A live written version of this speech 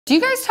Do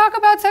you guys talk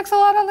about sex a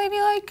lot on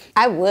Ladylike?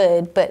 I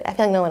would, but I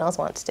feel like no one else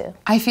wants to.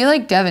 I feel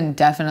like Devin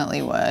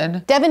definitely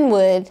would. Devin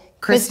would.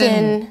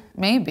 Kristen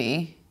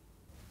maybe.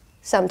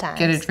 Sometimes.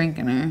 Get a drink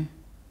in her.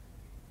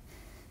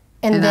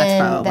 And then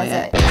that's probably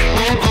that's it.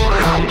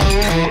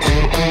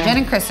 Jen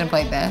and Kristen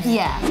played this.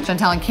 Yeah.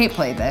 Chantel and Kate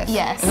played this.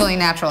 Yes. It's only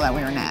natural that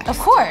we were next. Of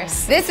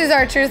course. This is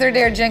our Truth or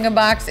Dare Jenga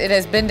box. It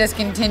has been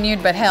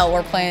discontinued, but hell,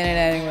 we're playing it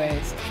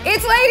anyways.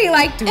 It's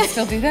Ladylike. Do we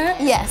still do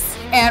that? Yes.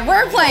 And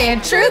we're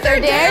playing Truth or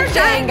Dare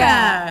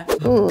Jenga.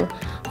 Ooh.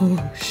 Oh,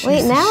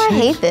 Wait, now I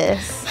hate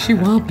this. She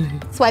wobbly.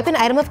 Swipe an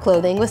item of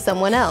clothing with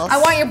someone else. I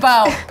want your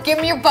bow. Give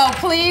me your bow,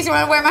 please. You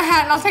wanna wear my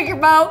hat and I'll take your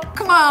bow?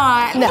 Come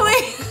on, no.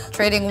 Please.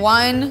 Trading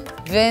one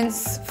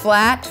Vince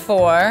flat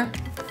for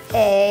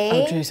a...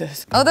 Oh,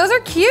 Jesus. Oh, those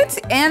are cute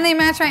and they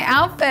match my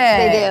outfit.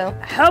 They do.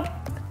 Help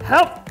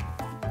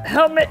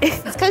me.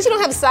 It's because you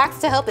don't have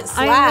socks to help it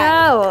slide. I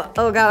know.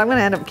 Oh God, I'm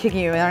gonna end up kicking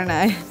you, aren't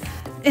I?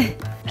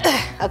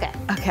 Okay.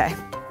 Okay.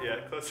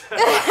 Yeah, close.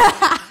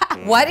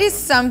 What is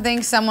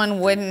something someone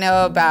wouldn't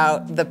know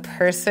about the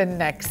person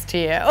next to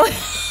you?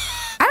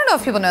 I don't know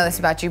if people know this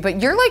about you,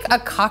 but you're like a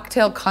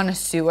cocktail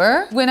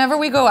connoisseur. Whenever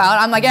we go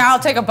out, I'm like, yeah, I'll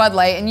take a Bud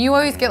Light, and you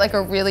always get like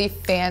a really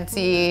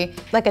fancy,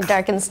 Like a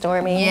dark and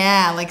stormy.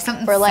 yeah, like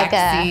something Or like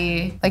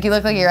sexy. Like you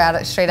look like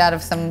you're straight out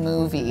of some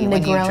movie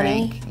when you Negroni?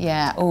 drink.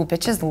 Yeah. Oh,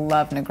 bitches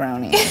love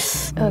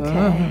Negronis.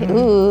 Okay.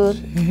 Ooh.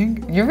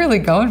 You're really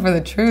going for the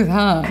truth,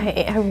 huh?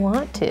 I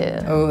want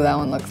to. Oh, that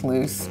one looks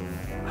loose.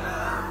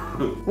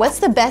 What's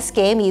the best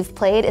game you've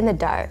played in the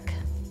dark?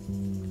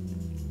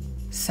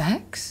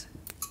 Sex?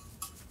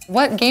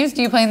 What games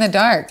do you play in the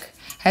dark?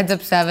 Heads Up,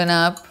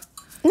 7-Up.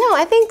 No,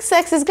 I think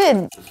sex is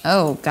good.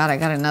 Oh God, I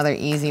got another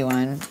easy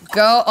one.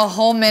 Go a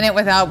whole minute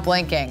without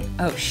blinking.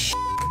 Oh shit.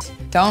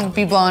 Don't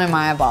be blowing in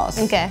my eyeballs.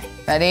 Okay.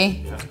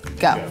 Ready?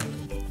 Go.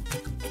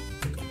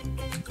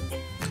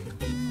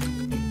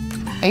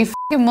 Are you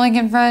f***ing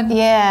blinking, Fred?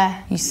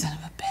 Yeah. You son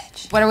of a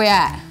bitch. What are we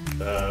at?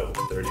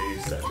 30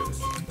 seconds.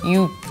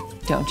 You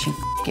don't you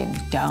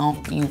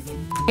don't. You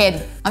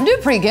I'm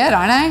doing pretty good,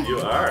 aren't I? You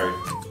are.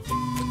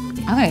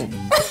 I'm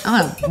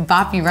gonna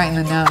bop you right in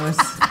the nose.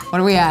 What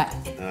are we at?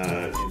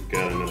 You've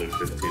got another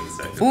 15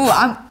 seconds. Ooh,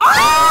 I'm.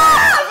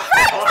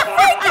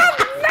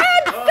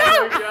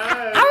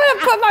 I'm gonna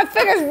put my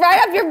fingers right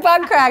up your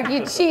butt crack,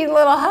 you cheating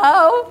little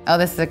hoe. Oh,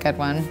 this is a good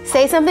one.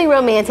 Say something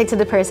romantic to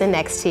the person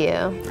next to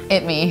you.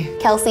 It me.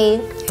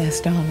 Kelsey, Yes,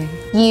 darling.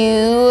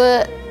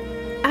 I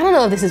don't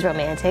know if this is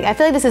romantic. I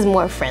feel like this is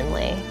more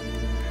friendly.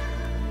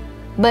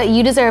 But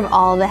you deserve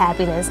all the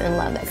happiness and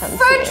love that comes to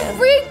you.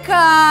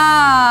 Frederica!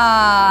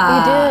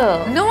 You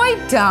do. No, I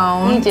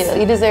don't. You do.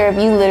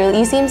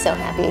 You seem so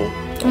happy.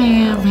 I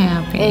am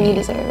happy. And you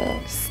deserve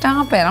it.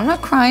 Stop it. I'm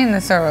not crying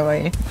this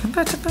early.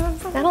 I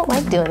don't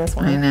like doing this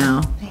one. I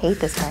know. I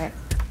hate this part.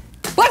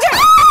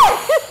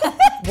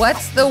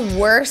 What's the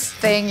worst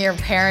thing your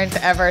parents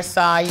ever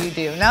saw you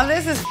do? Now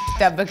this is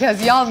f***ed up because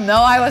y'all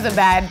know I was a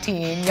bad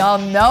teen. Y'all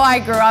know I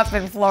grew up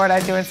in Florida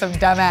doing some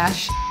dumbass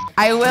shit.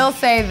 I will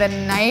say the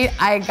night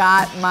I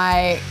got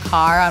my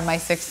car on my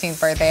 16th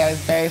birthday, I was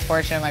very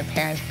fortunate. My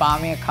parents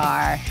bought me a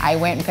car. I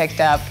went and picked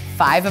up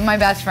 5 of my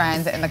best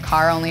friends and the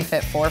car only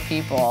fit 4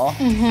 people.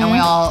 And we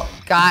all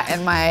got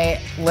in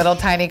my little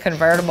tiny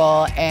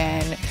convertible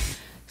and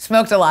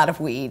smoked a lot of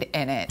weed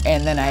in it.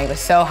 And then I was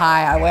so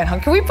high, I went home.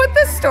 Can we put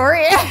this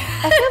story in?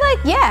 I feel like,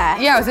 yeah.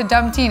 Yeah, I was a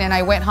dumb teen and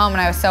I went home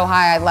and I was so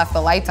high I left the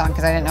lights on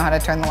because I didn't know how to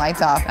turn the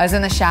lights off. I was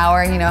in the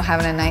shower, you know,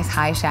 having a nice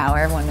high shower.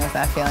 Everyone knows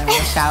that feeling when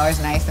the shower's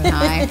nice and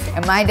high.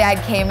 And my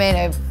dad came in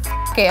and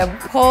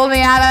pulled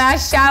me out of that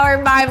shower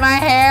by my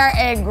hair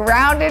and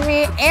grounded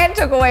me and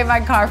took away my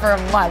car for a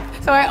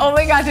month. So I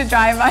only got to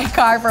drive my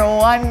car for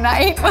 1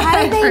 night. How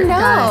did they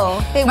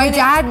know? My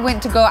dad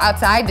went to go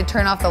outside to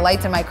turn off the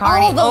lights in my car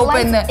and he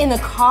opened in the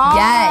car?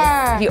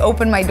 Yes. He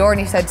opened my door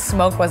and he said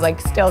smoke was like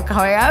still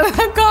coming out of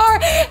the car.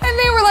 And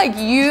they were like,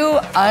 you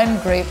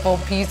ungrateful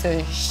piece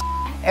of shit.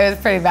 It was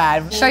pretty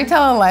bad. Should I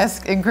tell a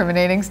less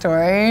incriminating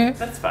story?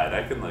 That's fine.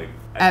 I can like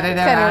Edit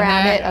Cut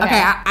around it.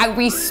 Okay,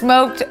 we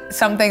smoked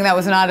something that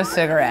was not a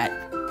cigarette.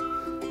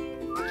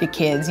 You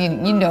kids, you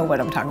know what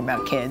I'm talking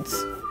about,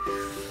 kids.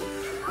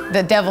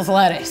 The devil's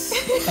lettuce.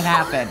 It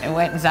happened. It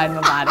went inside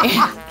my body.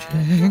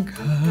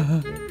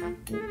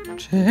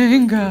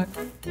 Jenga.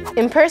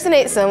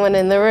 Impersonate someone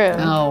in the room.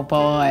 Oh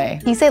boy.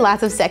 You say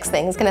lots of sex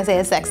things. Can I say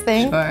a sex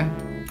thing? Sure.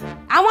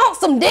 I want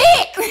some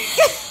dick!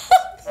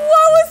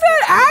 What was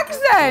that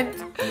accent?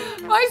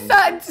 My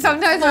son,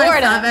 sometimes my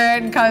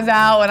southern comes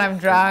out when I'm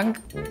drunk.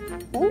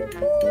 Ooh.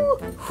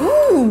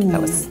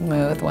 That was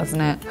smooth,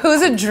 wasn't it?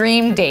 Who's a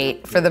dream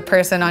date for the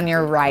person on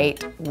your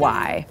right?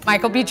 Why?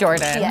 Michael B.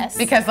 Jordan. Yes.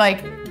 Because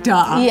like,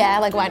 duh. Yeah,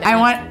 like why not? I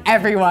want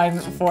everyone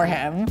for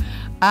him.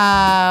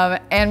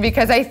 And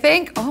because I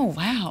think, oh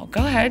wow,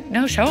 go ahead,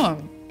 no, show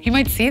him. He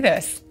might see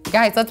this.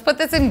 Guys, let's put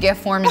this in GIF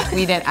form and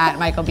tweet it at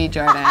Michael B.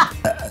 Jordan.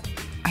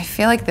 I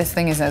feel like this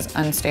thing is as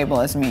unstable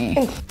as me.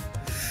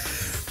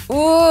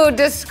 Ooh,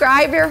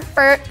 describe your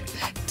first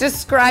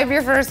Describe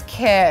your first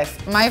kiss.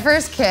 My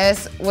first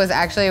kiss was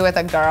actually with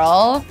a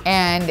girl,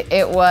 and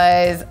it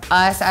was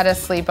us at a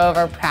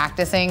sleepover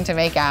practicing to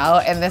make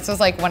out, and this was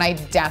like when I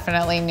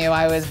definitely knew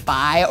I was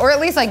bi, or at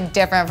least like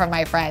different from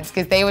my friends,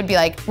 because they would be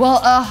like,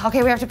 well,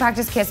 okay, we have to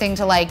practice kissing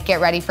to like get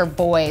ready for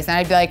boys, and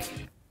I'd be like,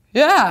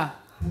 yeah.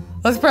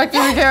 Let's practice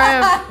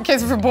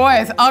kiss for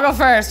boys. I'll go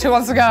first. Who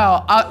wants to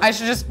go? I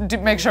should just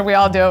make sure we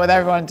all do it with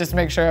everyone, just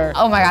make sure.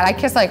 Oh my God, I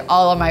kissed like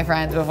all of my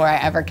friends before I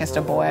ever kissed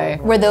a boy.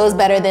 Were those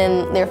better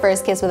than their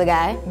first kiss with a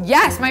guy?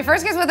 Yes, my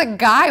first kiss with a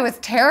guy was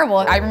terrible.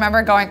 I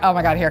remember going, oh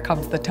my God, here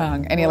comes the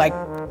tongue. And he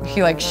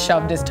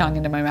shoved his tongue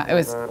into my mouth. It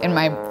was in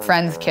my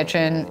friend's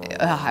kitchen.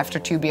 After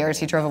 2 beers,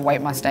 he drove a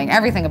white Mustang.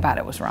 Everything about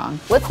it was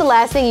wrong. What's the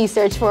last thing you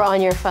searched for on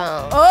your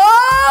phone?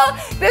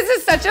 Oh, this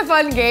is such a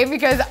fun game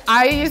because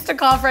I used to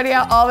call Freddie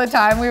out all the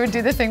time. We would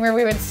do this thing where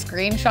we would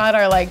screenshot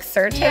our like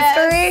search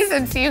histories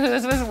and see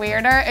whose was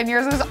weirder, and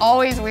yours was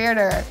always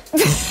weirder.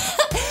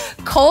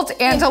 Colt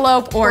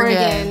Antelope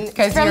Oregon.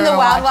 From the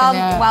Wild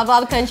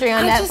Wild Country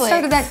on Netflix. I just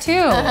started that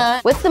too.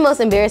 What's the most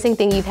embarrassing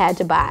thing you've had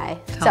to buy?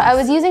 So I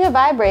was using a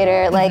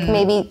vibrator, like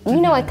maybe,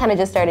 I kind of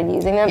just started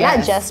using them. Yes.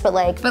 Not just, but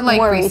like like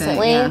more recent,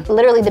 recently. yeah.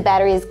 Literally the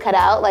battery is cut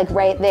out, like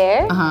right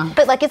there.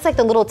 But like it's like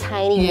the little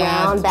tiny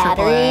round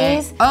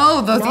batteries.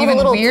 Oh, those even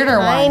little weirder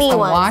tiny ones, the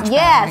watch Yeah,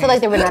 batteries. so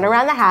like they were not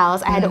around the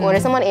house. I had to order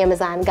some on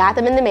Amazon, got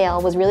them in the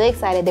mail, was really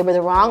excited. They were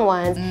the wrong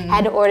ones,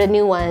 had to order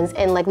new ones,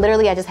 and like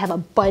literally I just have a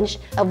bunch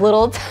of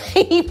little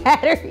tiny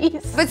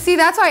batteries. But see,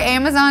 that's why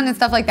Amazon and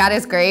stuff like that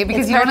is great,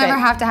 because you don't ever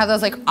have to have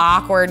those like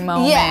awkward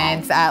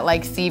moments at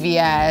like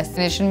CVS. And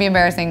it shouldn't be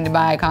embarrassing to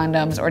buy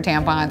condoms or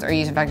tampons or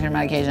use infection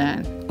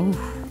medication.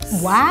 Oof.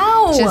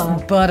 Wow.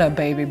 Just butter,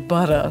 baby,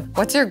 butter.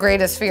 What's your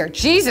greatest fear?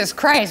 Jesus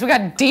Christ, we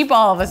got deep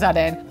all of a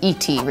sudden.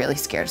 E.T. really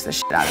scares the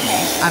shit out of me.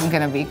 I'm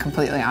gonna be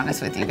completely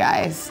honest with you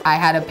guys. I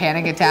had a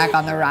panic attack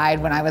on the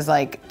ride when I was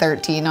like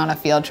 13 on a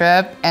field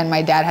trip, and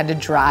my dad had to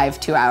drive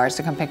 2 hours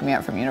to come pick me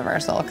up from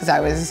Universal because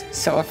I was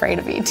so afraid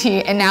of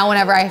E.T. And now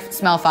whenever I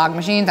smell fog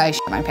machines, I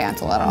shit my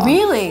pants a little.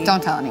 Really?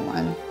 Don't tell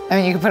anyone. I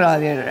mean, you can put it on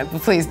the internet,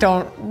 but please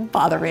don't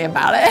bother me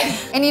about it.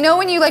 And you know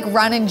when you like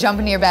run and jump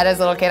into your bed as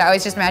a little kid, I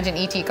always just imagine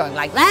E.T. going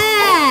like,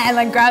 ah, and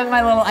like grabbing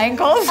my little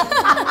ankles.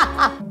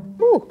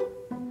 Ooh.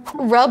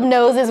 Rub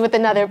noses with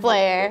another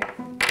player.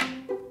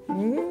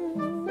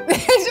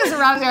 It just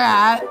rubs your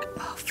hat.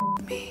 Oh, f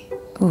me.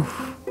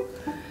 Oof.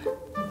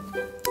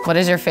 What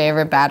is your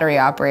favorite battery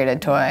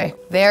operated toy?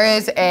 There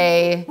is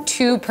a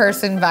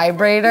 2-person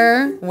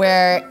vibrator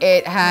where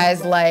it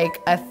has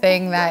like a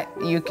thing that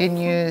you can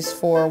use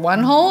for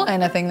one hole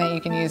and a thing that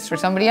you can use for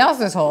somebody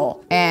else's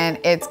hole. And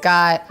it's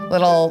got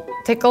little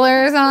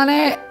ticklers on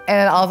it, and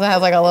it also has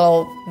like a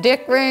little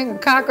dick ring,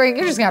 cock ring.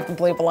 You're just gonna have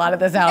to bleep a lot of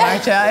this out,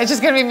 aren't you? It's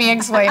just gonna be me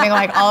explaining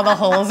like all the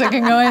holes it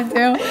can go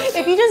into.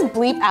 If you just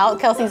bleep out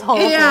Kelsey's whole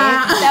thing,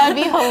 that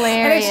would be hilarious.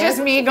 And it's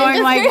just me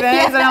going like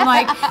this, and I'm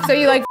like, so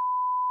you like,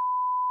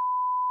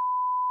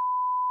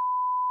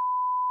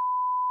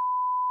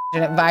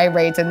 and it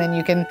vibrates, and then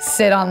you can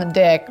sit on the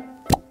dick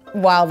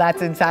while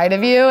that's inside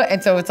of you.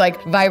 And so it's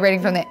like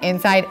vibrating from the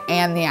inside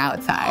and the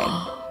outside.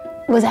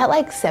 Was that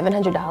like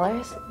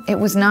 $700? It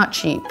was not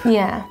cheap.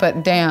 Yeah.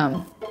 But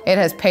damn, it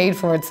has paid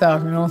for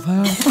itself, you know what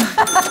I'm saying?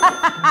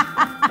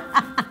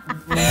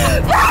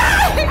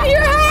 Your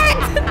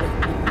head!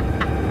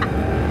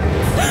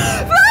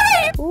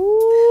 Right!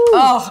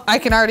 Oh, I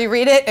can already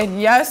read it,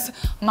 and yes,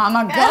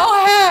 mama,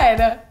 go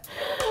ahead.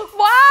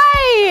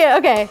 Why?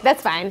 Okay,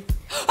 that's fine.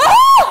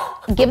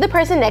 Give the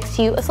person next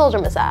to you a shoulder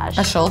massage.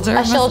 A shoulder?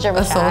 A shoulder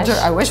massage. A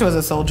soldier? I wish it was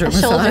a soldier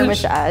massage. Shoulder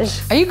massage.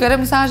 Are you good at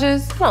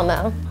massages? I don't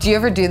know. Do you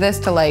ever do this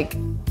to like,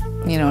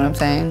 you know what I'm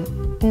saying?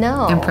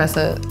 No. Impress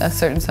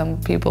some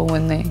people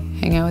when they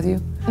hang out with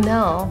you?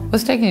 No.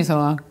 What's taking you so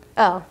long?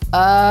 Oh.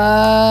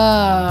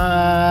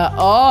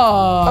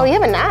 Oh, you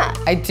have a knot.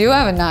 I do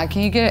have a knot.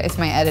 Can you get it? It's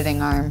my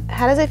editing arm.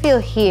 How does it feel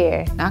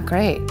here? Not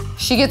great.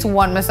 She gets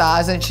one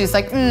massage and she's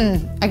like,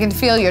 I can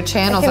feel your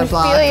channels are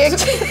blocked.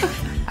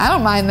 I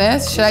don't mind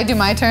this. Should I do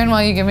my turn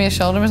while you give me a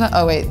shoulder massage?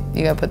 Oh wait,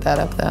 you gotta put that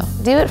up though.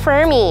 Do it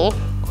for me.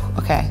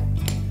 Okay.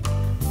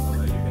 You've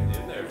been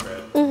in there,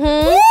 Fred.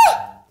 Mm-hmm.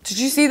 Did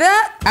you see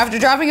that? After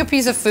dropping a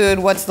piece of food,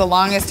 what's the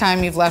longest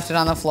time you've left it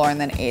on the floor and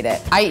then ate it?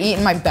 I eat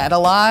in my bed a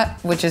lot,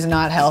 which is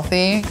not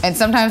healthy. And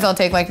sometimes I'll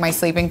take like my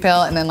sleeping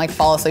pill and then like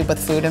fall asleep with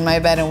food in my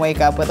bed and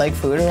wake up with like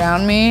food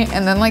around me.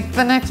 And then like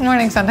the next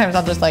morning, sometimes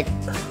I'll just like,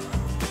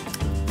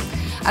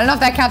 I don't know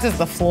if that counts as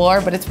the floor,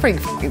 but it's pretty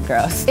fucking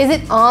gross. Is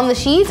it on the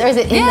sheets or is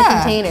it in the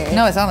container?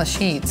 No, it's on the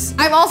sheets.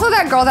 I'm also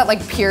that girl that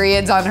like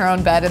periods on her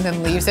own bed and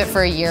then leaves it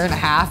for a year and a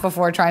half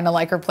before trying to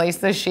like replace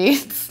the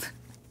sheets.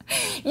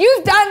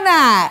 You've done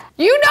that.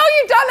 You know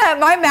you've done that.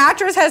 My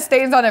mattress has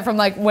stains on it from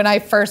like when I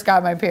first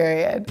got my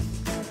period.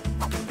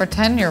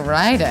 Pretend you're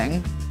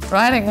riding.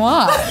 Riding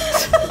what?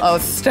 A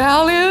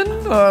stallion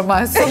or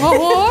my summer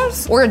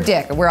horse? Or a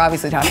dick. We're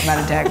obviously talking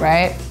about a dick,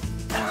 right?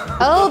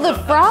 Oh, the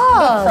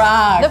frog.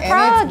 Frog. The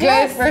frog, And it's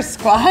yes. good for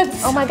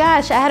squats. Oh my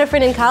gosh, I had a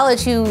friend in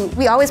college who,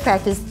 we always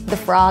practiced the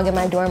frog in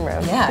my dorm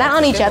room. Yeah, Not on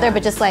it's each good other, one.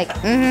 but just like,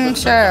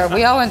 Sure,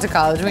 we all went to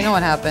college. We know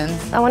what happens.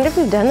 I wonder if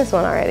we've done this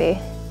one already.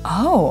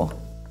 Oh.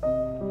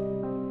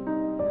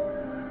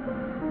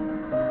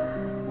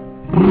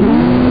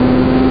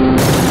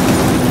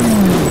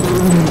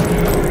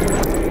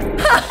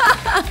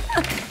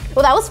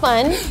 Well, that was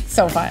fun.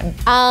 So fun.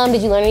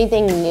 Did you learn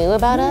anything new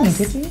about us?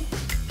 Did you?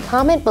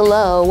 Comment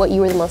below what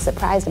you were the most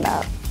surprised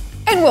about.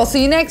 And we'll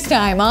see you next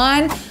time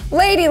on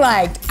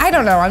Ladylike. I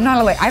don't know. I'm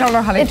not a I don't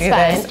know how to It's do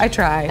fine. this. I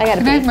try. I gotta Can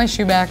I pee. have my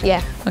shoe back?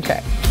 Yeah.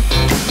 Okay.